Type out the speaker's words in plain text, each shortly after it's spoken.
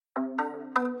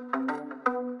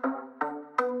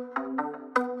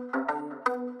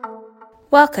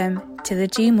Welcome to the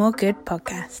Do More Good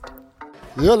podcast.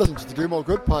 You're listening to the Do More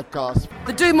Good podcast.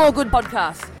 The Do More Good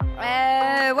podcast.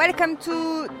 Welcome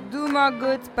to Do More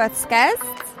Good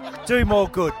podcast. Do More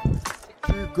Good.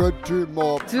 Do good, do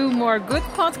more. Do More Good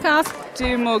podcast.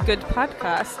 Do More Good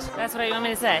podcast. That's what you want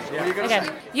me to say? Yeah. Okay.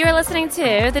 You're listening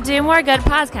to the Do More Good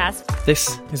podcast.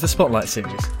 This is the Spotlight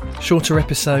series. Shorter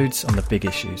episodes on the big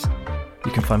issues.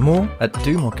 You can find more at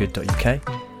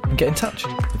domoregood.uk and get in touch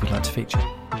if you'd like to feature.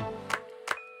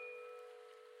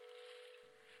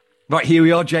 Right, here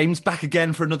we are, James, back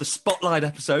again for another Spotlight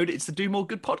episode. It's the Do More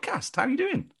Good podcast. How are you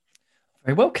doing?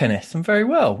 Very well, Kenneth. I'm very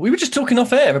well. We were just talking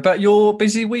off air about your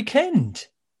busy weekend.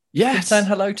 Yes. Saying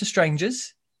hello to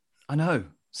strangers. I know.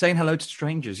 Saying hello to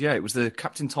strangers. Yeah, it was the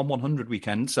Captain Tom 100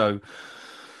 weekend. So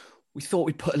we thought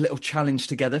we'd put a little challenge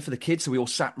together for the kids. So we all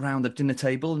sat round the dinner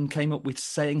table and came up with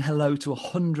saying hello to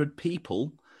 100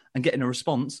 people and getting a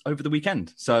response over the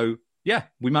weekend. So, yeah,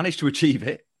 we managed to achieve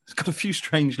it. It's got a few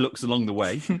strange looks along the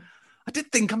way. I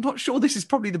did think, I'm not sure this is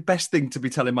probably the best thing to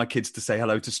be telling my kids to say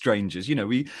hello to strangers. You know,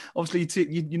 we obviously,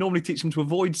 you normally teach them to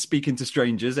avoid speaking to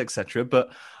strangers, etc.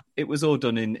 But it was all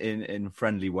done in a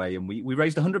friendly way. And we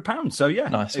raised £100. So, yeah,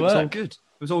 nice it work. was all good.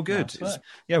 It was all good. Nice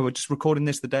Yeah, we're just recording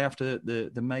this the day after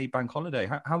the May bank holiday.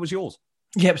 How was yours?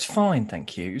 Yeah, it was fine,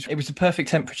 thank you. It was the perfect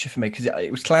temperature for me because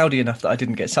it was cloudy enough that I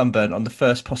didn't get sunburnt on the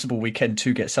first possible weekend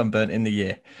to get sunburnt in the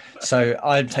year. So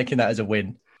I'm taking that as a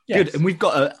win. Yes. Good. And we've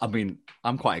got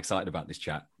I'm quite excited about this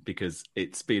chat because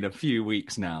it's been a few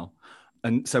weeks now.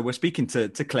 And so we're speaking to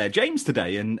Claire James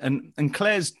today. And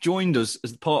Claire's joined us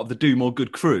as part of the Do More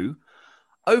Good crew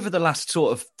over the last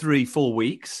sort of 3-4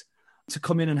 weeks to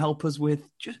come in and help us with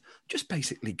just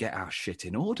basically get our shit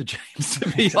in order, James, to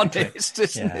be honest,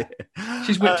 isn't it?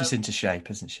 She's whipped us into shape,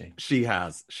 hasn't she? She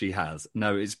has.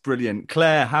 No, it's brilliant.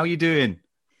 Claire, how are you doing?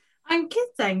 I'm good,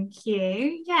 thank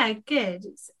you. Yeah, good.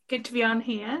 It's good to be on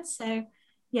here. So,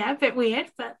 yeah, a bit weird,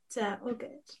 but all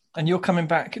good. And you're coming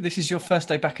back. This is your first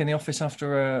day back in the office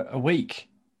after a week.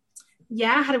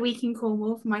 Yeah, I had a week in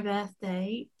Cornwall for my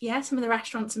birthday. Yeah, some of the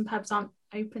restaurants and pubs aren't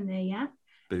open there yet.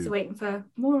 Boo. So waiting for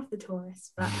more of the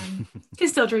tourists. But you can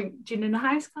still drink gin in the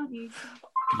house, can't you?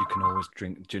 You can always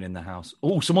drink gin in the house.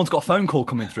 Oh, someone's got a phone call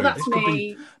coming through. That's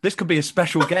me. This could be a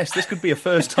special guest. This could be a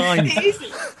first time. It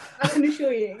is. I can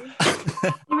assure you.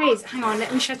 Anyways, hang on,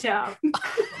 let me shut it up.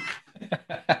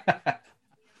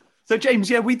 So, James,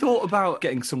 yeah, we thought about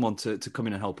getting someone to come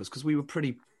in and help us because we were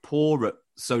pretty poor at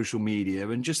social media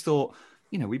and just thought,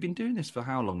 you know, we've been doing this for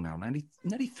how long now?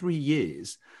 Nearly 3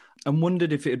 years, and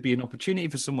wondered if it would be an opportunity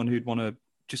for someone who'd want to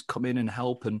just come in and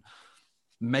help and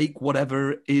make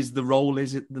whatever is the role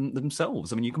is it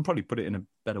themselves. I mean, you can probably put it in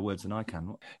better words than I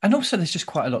can. And also there's just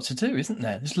quite a lot to do, isn't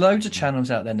there? There's loads of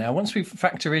channels out there now. Once we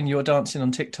factor in your dancing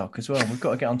on TikTok as well, we've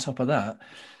got to get on top of that.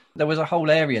 There was a whole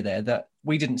area there that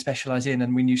we didn't specialise in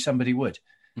and we knew somebody would.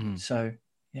 So,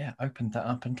 yeah, opened that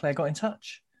up and Claire got in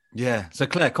touch. Yeah. So,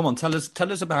 Claire, come on, tell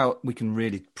us about, we can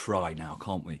really pry now,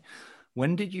 can't we?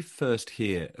 When did you first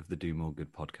hear of the Do More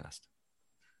Good podcast?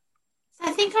 So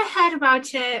I think I heard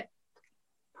about it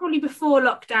probably before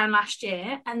lockdown last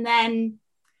year. And then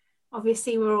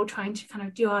obviously we're all trying to kind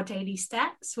of do our daily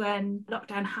steps when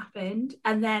lockdown happened.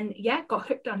 And then, yeah, got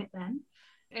hooked on it then.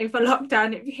 Over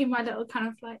lockdown, it became my little kind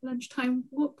of like lunchtime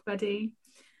walk buddy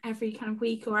every kind of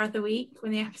week or other week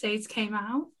when the episodes came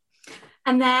out.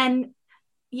 And then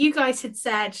you guys had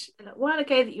said a little while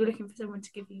ago that you were looking for someone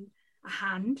to give you a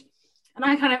hand. And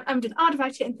I kind of ummed and ahed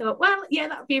about it and thought, well, yeah,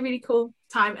 that would be a really cool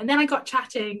time. And then I got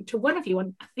chatting to one of you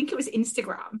on, I think it was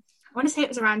Instagram. I want to say it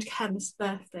was around Ken's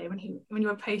birthday when you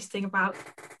were posting about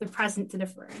the present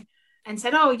delivery and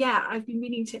said, oh, yeah, I've been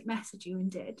meaning to message you and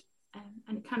did.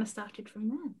 And it kind of started from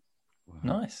there.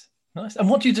 Wow. Nice. And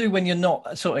what do you do when you're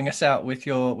not sorting us out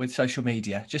with social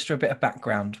media? Just for a bit of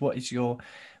background, what's your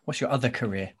other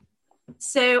career?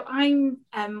 So I'm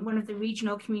one of the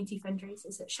regional community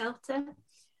fundraisers at Shelter.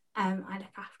 I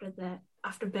look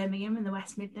after Birmingham and the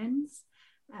West Midlands.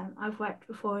 I've worked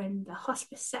before in the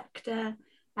hospice sector,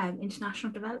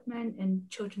 international development and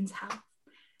children's health,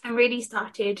 and really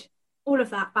started all of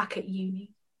that back at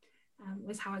uni.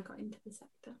 Was how I got into the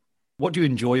sector. What do you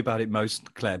enjoy about it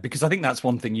most, Claire? Because I think that's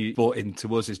one thing you brought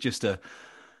into us is just a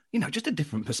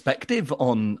different perspective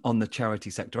on the charity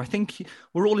sector. I think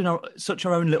we're all in such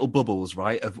our own little bubbles,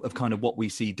 right, of kind of what we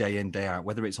see day in, day out,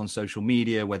 whether it's on social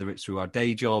media, whether it's through our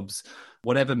day jobs,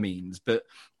 whatever means. But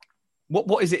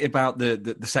what is it about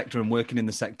the sector and working in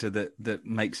the sector that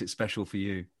makes it special for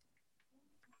you?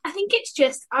 I think it's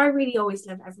just, I really always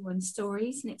love everyone's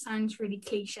stories, and it sounds really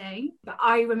cliche, but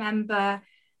I remember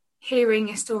hearing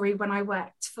a story when I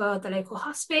worked for the local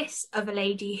hospice of a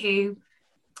lady who,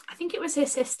 I think it was her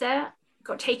sister,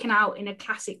 got taken out in a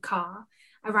classic car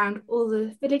around all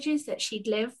the villages that she'd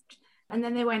lived. And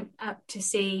then they went up to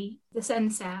see the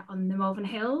sunset on the Malvern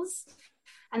Hills.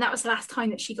 And that was the last time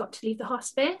that she got to leave the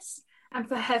hospice. And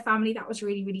for her family, that was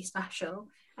really, really special.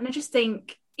 And I just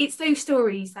think it's those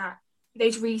stories,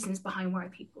 those reasons behind why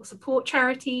people support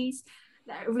charities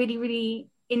that are really, really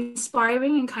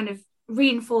inspiring and kind of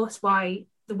reinforce why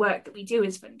the work that we do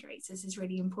as fundraisers is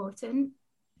really important.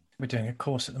 We're doing a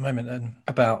course at the moment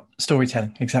about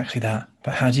storytelling, exactly that.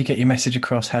 But how do you get your message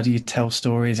across? How do you tell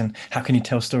stories, and how can you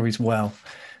tell stories well?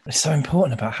 It's so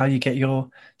important about how you get your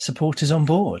supporters on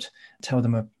board. Tell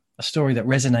them a story that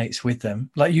resonates with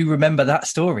them. Like, you remember that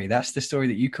story. That's the story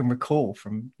that you can recall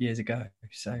from years ago.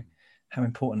 So how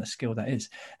important a skill that is.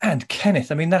 And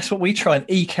Kenneth, I mean, that's what we try and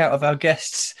eke out of our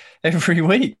guests every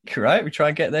week, right? We try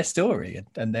and get their story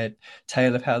and their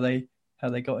tale of how they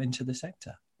got into the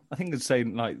sector. I think it's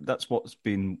saying, like, that's what's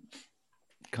been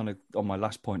kind of on my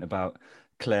last point about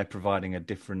Claire providing a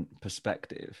different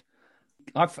perspective.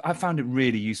 I've found it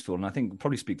really useful, and I think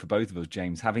probably speak for both of us,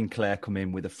 James, having Claire come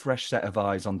in with a fresh set of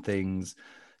eyes on things.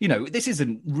 You know, this is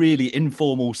a really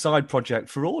informal side project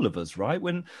for all of us, right?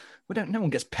 When no one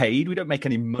gets paid, we don't make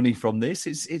any money from this.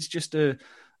 It's just a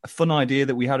fun idea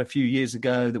that we had a few years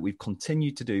ago that we've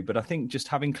continued to do. But I think just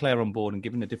having Claire on board and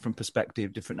giving a different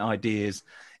perspective, different ideas,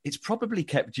 it's probably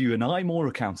kept you and I more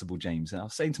accountable, James. And I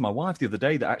was saying to my wife the other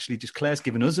day that actually just Claire's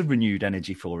given us a renewed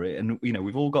energy for it. And, you know,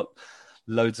 we've all got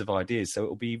loads of ideas. So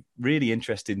it'll be really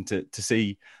interesting to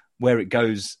see where it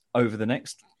goes over the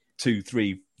next 2,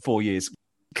 3, 4 years.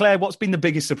 Claire, what's been the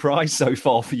biggest surprise so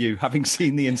far for you, having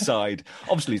seen the inside?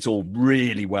 Obviously, it's all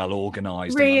really well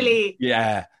organised. Really?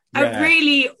 Yeah. A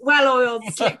really well-oiled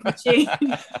slick machine.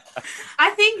 I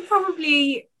think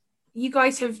probably you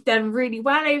guys have done really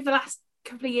well over the last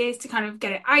couple of years to kind of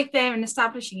get it out there and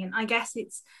establishing it. And I guess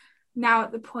it's now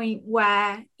at the point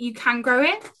where you can grow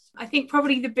it. I think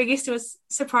probably the biggest was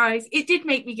surprise. It did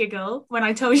make me giggle when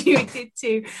I told you it did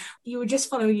too. You were just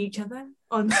following each other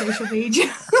on social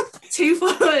media. 2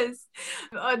 followers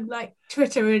on like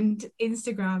Twitter and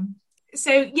Instagram.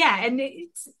 So yeah, and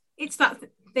it's that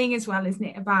thing as well, isn't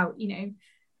it, about, you know,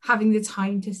 having the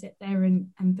time to sit there and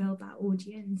build that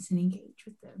audience and engage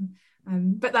with them.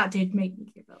 But that did make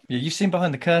me giggle. Yeah, you've seen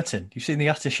behind the curtain. You've seen the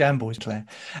utter shambles, Claire,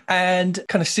 and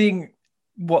kind of seeing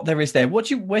what there is there. Where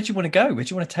do you want to go? Where do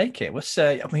you want to take it?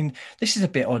 I mean, this is a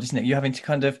bit odd, isn't it? You having to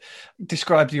kind of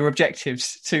describe your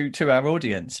objectives to our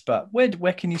audience, but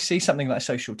where can you see something like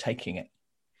social taking it?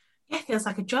 Yeah, it feels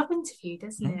like a job interview,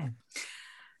 doesn't it?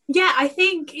 Yeah, I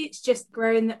think it's just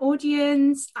growing the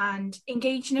audience and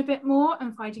engaging a bit more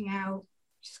and finding out,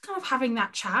 just kind of having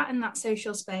that chat and that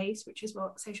social space, which is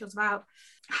what social's about,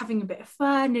 having a bit of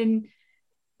fun and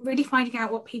really finding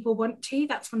out what people want to.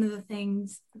 That's one of the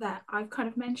things that I've kind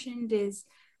of mentioned, is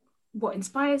what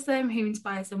inspires them, who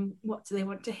inspires them, what do they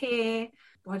want to hear,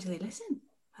 why do they listen,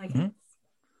 I guess.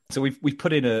 So we've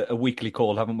put in a weekly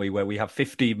call, haven't we, where we have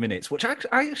 15 minutes, which I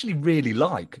actually really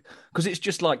like, because it's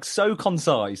just like so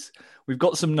concise. We've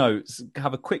got some notes,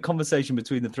 have a quick conversation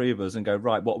between the three of us and go,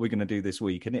 right, what are we going to do this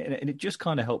week? And it just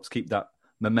kind of helps keep that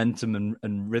momentum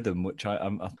and rhythm, which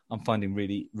I'm finding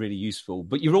really, really useful.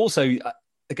 But you're also,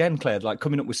 again, Claire, like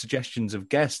coming up with suggestions of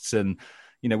guests, and,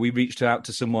 you know, we reached out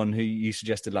to someone who you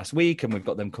suggested last week, and we've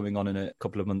got them coming on in a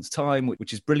couple of months' time,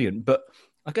 which is brilliant. But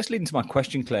I guess leading to my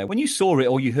question, Claire, when you saw it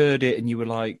or you heard it and you were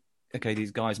like, okay,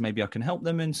 these guys, maybe I can help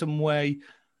them in some way,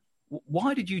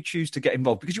 why did you choose to get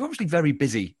involved? Because you're obviously very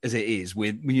busy as it is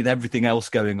with everything else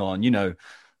going on, you know,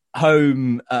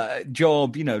 home,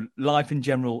 job, you know, life in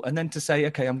general. And then to say,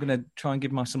 okay, I'm going to try and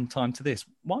give some time to this.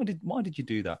 Why did you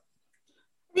do that?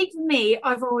 I think for me,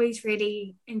 I've always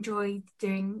really enjoyed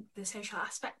doing the social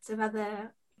aspects of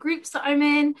other groups that I'm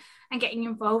in and getting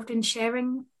involved and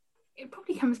sharing. It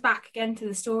probably comes back again to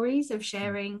the stories of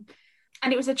sharing.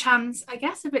 And it was a chance, I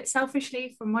guess, a bit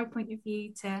selfishly from my point of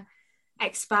view, to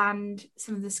expand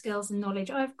some of the skills and knowledge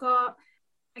I've got.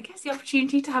 I guess the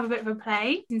opportunity to have a bit of a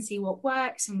play and see what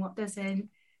works and what doesn't.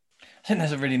 I think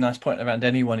there's a really nice point around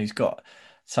anyone who's got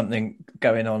something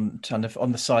going on kind of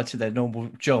on the side to their normal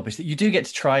job, is that you do get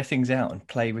to try things out and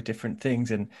play with different things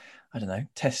and, I don't know,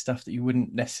 test stuff that you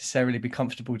wouldn't necessarily be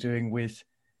comfortable doing with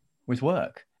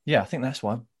work. Yeah, I think that's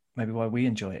why we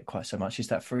enjoy it quite so much, is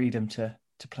that freedom to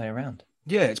play around.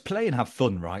 Yeah, it's play and have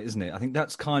fun, right, isn't it? I think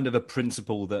that's kind of a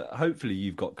principle that hopefully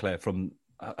you've got, Claire, from,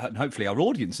 and hopefully our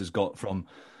audience has got from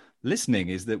listening,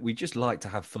 is that we just like to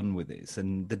have fun with this.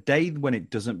 And the day when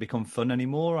it doesn't become fun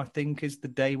anymore, I think, is the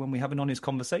day when we have an honest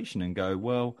conversation and go,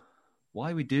 well,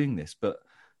 why are we doing this? But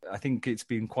I think it's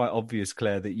been quite obvious,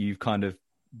 Claire, that you've kind of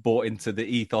bought into the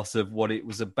ethos of what it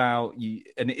was about.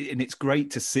 And it's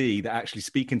great to see that actually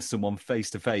speaking to someone face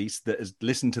to face that has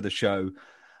listened to the show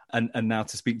and now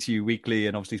to speak to you weekly,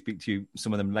 and obviously speak to you,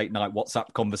 some of them late night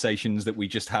WhatsApp conversations that we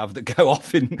just have that go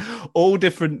off in all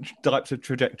different types of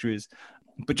trajectories.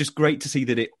 But just great to see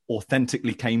that it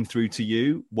authentically came through to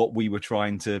you, what we were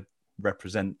trying to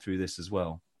represent through this as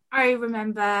well. I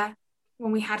remember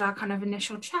when we had our kind of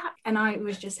initial chat and I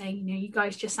was just saying, you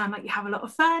guys just sound like you have a lot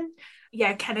of fun.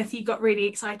 Yeah, Kenneth, you got really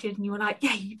excited and you were like,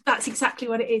 yeah, that's exactly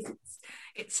what it is.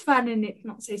 It's fun, and it's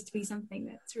not supposed to be something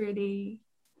that's really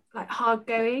like hard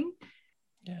going.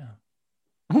 Yeah.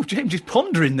 Oh, James, you're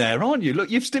pondering there, aren't you? Look,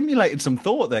 you've stimulated some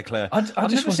thought there, Claire. I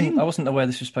wasn't aware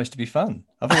this was supposed to be fun.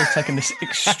 I've always taken this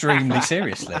extremely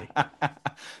seriously.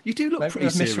 You do look Maybe pretty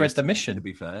I've serious, misread the mission. to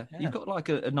be fair. Yeah. You've got like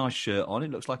a nice shirt on.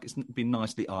 It looks like it's been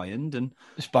nicely ironed. And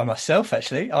Just by myself,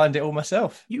 actually. I ironed it all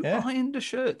myself. you Yeah. ironed a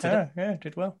shirt today. Yeah,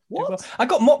 did well. What? Did well. I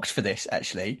got mocked for this,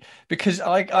 actually, because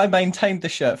I maintained the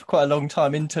shirt for quite a long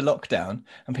time into lockdown,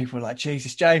 and people were like,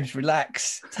 Jesus, James,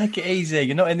 relax, take it easy.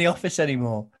 You're not in the office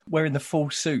anymore. Wearing the full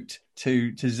suit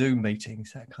to Zoom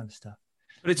meetings, that kind of stuff.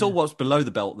 But it's all what's below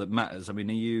the belt that matters. I mean,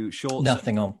 are you shorts?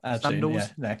 Nothing on. Absolutely.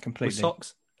 Sandals? Yeah, completely. With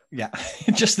socks? Yeah,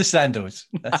 just the sandals.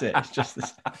 That's it. It's just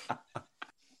the...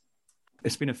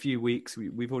 It's been a few weeks.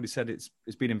 We've already said it's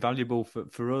been invaluable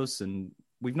for us, and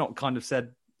we've not kind of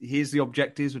said, here's the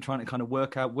objectives. We're trying to kind of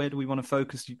work out where do we want to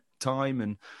focus time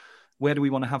and where do we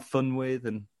want to have fun with.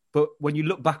 But when you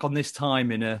look back on this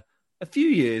time in a few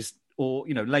years or,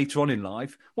 later on in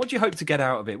life, what do you hope to get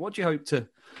out of it? What do you hope to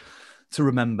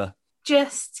remember?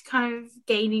 Just kind of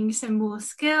gaining some more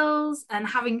skills and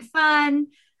having fun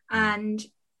and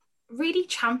really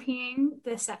championing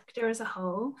the sector as a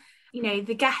whole.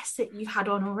 The guests that you've had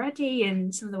on already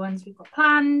and some of the ones we've got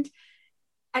planned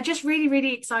are just really,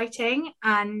 really exciting,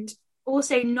 and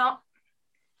also not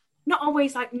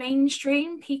always like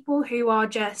mainstream people who are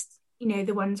just,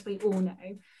 the ones we all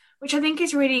know, which I think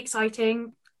is really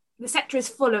exciting. The sector is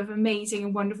full of amazing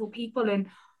and wonderful people, and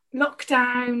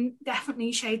lockdown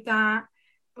definitely showed that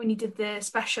when you did the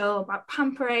special about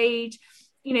Pamparade.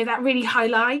 That really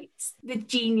highlights the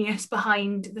genius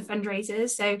behind the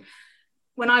fundraisers. So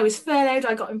when I was furloughed,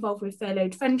 I got involved with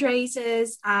furloughed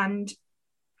fundraisers, and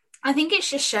I think it's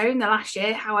just shown the last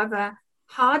year, however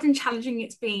hard and challenging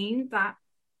it's been, that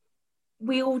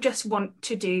we all just want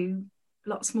to do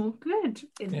lots more good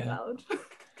in the world.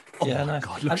 Oh yeah, my no.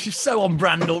 God, look, she's so on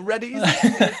brand already.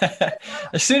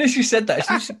 As soon as you said that, as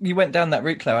soon as you went down that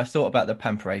route, Claire, I thought about the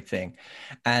Pamparade thing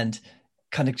and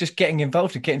kind of just getting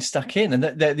involved and getting stuck in, and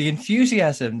the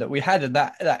enthusiasm that we had in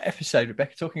that episode,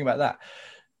 Rebecca talking about that.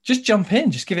 Just jump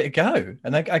in, just give it a go.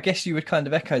 And I guess you would kind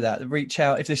of echo that, reach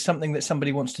out. If there's something that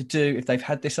somebody wants to do, if they've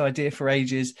had this idea for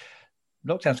ages,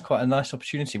 lockdown's quite a nice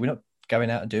opportunity. We're not going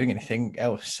out and doing anything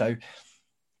else. So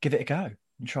give it a go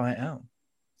and try it out.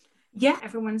 Yeah,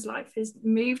 everyone's life has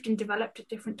moved and developed at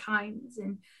different times.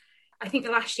 And I think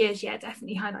the last year's,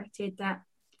 definitely highlighted that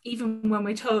even when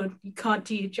we're told you can't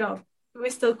do your job, we're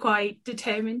still quite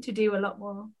determined to do a lot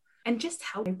more and just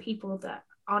help people that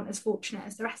aren't as fortunate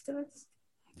as the rest of us.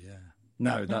 Yeah.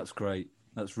 No, that's great.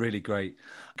 That's really great.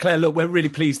 Claire, look, we're really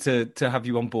pleased to have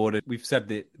you on board. We've said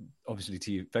that obviously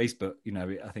to your face, but,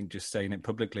 I think just saying it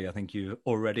publicly, I think you're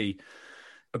already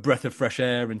a breath of fresh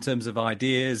air in terms of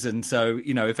ideas. And so,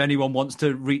 if anyone wants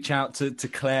to reach out to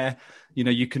Claire,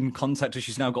 you can contact her.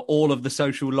 She's now got all of the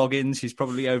social logins. She's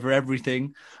probably over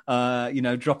everything.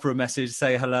 Drop her a message,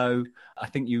 say hello. I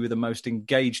think you were the most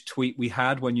engaged tweet we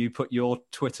had when you put your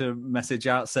Twitter message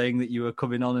out saying that you were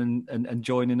coming on and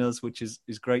joining us, which is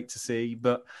great to see.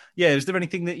 But yeah, is there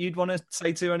anything that you'd want to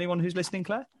say to anyone who's listening,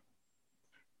 Claire?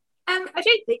 I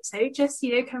don't think so. Just,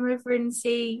 come over and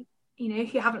see,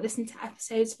 if you haven't listened to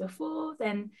episodes before,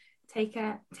 then take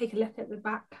a look at the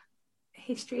back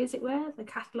history, as it were, the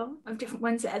catalogue of different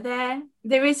ones that are there.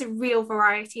 There is a real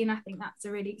variety, and I think that's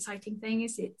a really exciting thing,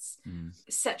 is it's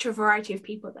such a variety of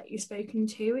people that you've spoken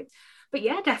to. But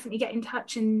yeah, definitely get in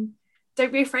touch and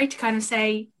don't be afraid to kind of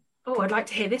say, oh, I'd like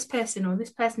to hear this person, or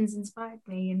this person's inspired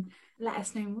me, and let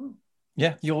us know more.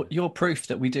 Yeah, you're proof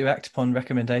that we do act upon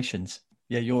recommendations.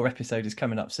 Yeah, your episode is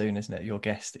coming up soon, isn't it? Your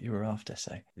guest that you were after.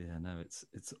 So yeah, no,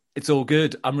 it's all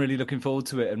good. I'm really looking forward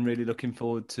to it, and really looking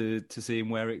forward to seeing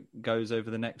where it goes over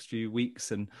the next few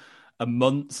weeks and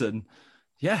months. And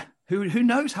yeah, who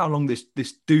knows how long this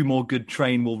Do More Good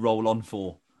train will roll on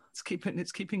for? It's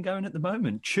keeping going at the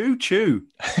moment. Choo choo.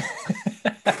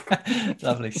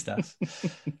 Lovely stuff.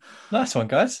 Nice one,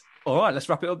 guys. All right, let's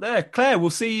wrap it up there. Claire, we'll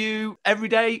see you every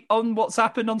day on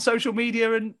WhatsApp and on social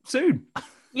media, and soon.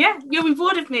 Yeah, you'll be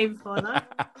bored of me before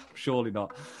that. Surely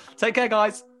not. Take care,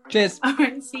 guys. Cheers. All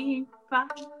right, see you. Bye.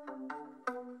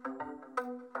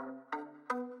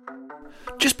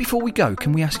 Just before we go,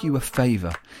 can we ask you a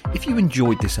favour? If you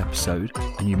enjoyed this episode,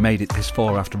 and you made it this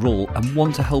far after all, and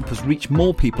want to help us reach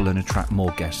more people and attract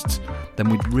more guests, then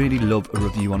we'd really love a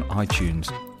review on iTunes.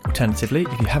 Alternatively,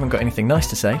 if you haven't got anything nice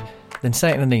to say, then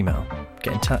say it in an email.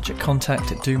 Get in touch at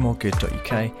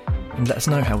contact@domoregood.uk and let us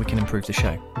know how we can improve the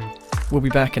show. We'll be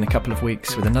back in a couple of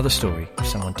weeks with another story of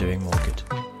someone doing more good.